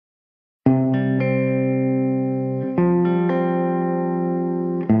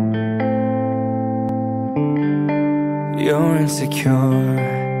You're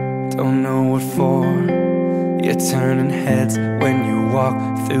insecure, don't know what for. You're turning heads when you walk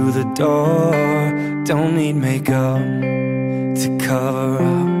through the door. Don't need makeup to cover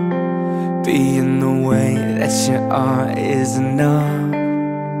up. Being the way that you are is enough.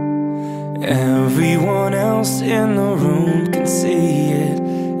 Everyone else in the room can see it,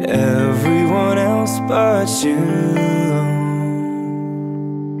 everyone else but you.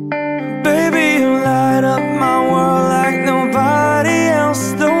 Baby, you light up my world like nobody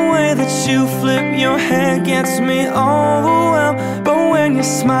else. The way that you flip your hair gets me overwhelmed. But when you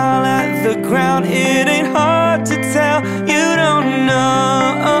smile at the ground, it ain't hard to tell. You don't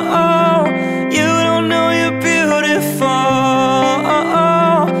know, you don't know you're beautiful.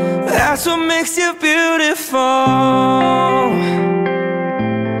 That's what makes you beautiful.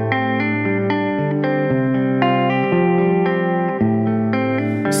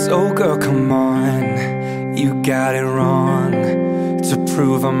 So girl, come on, you got it wrong. To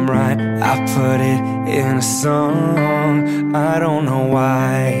prove I'm right, I put it in a song. I don't know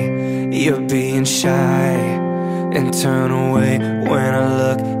why you're being shy and turn away when I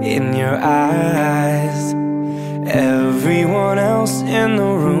look in your eyes. Everyone else in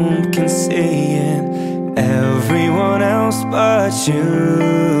the room can see it, everyone else but you.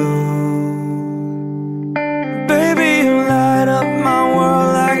 Baby, you light up my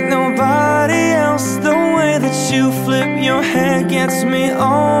world like nobody else. The way that you flip your hair gets me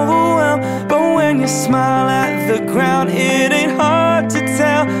overwhelmed. But when you smile at the ground, it ain't hard to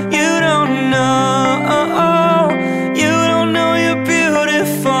tell. You don't know, you don't know you're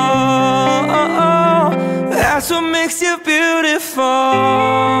beautiful. That's what makes you beautiful.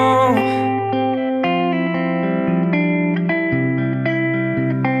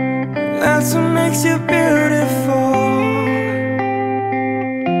 That's what makes you beautiful.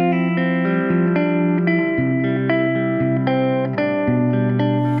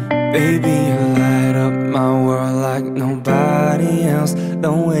 Baby, you light up my world like nobody else.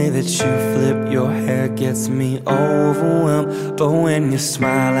 The way that you flip your hair gets me overwhelmed. But when you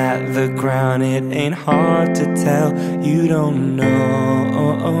smile at the ground, it ain't hard to tell. You don't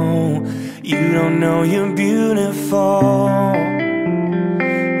know, you don't know you're beautiful.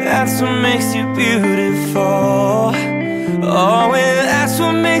 That's what makes you beautiful.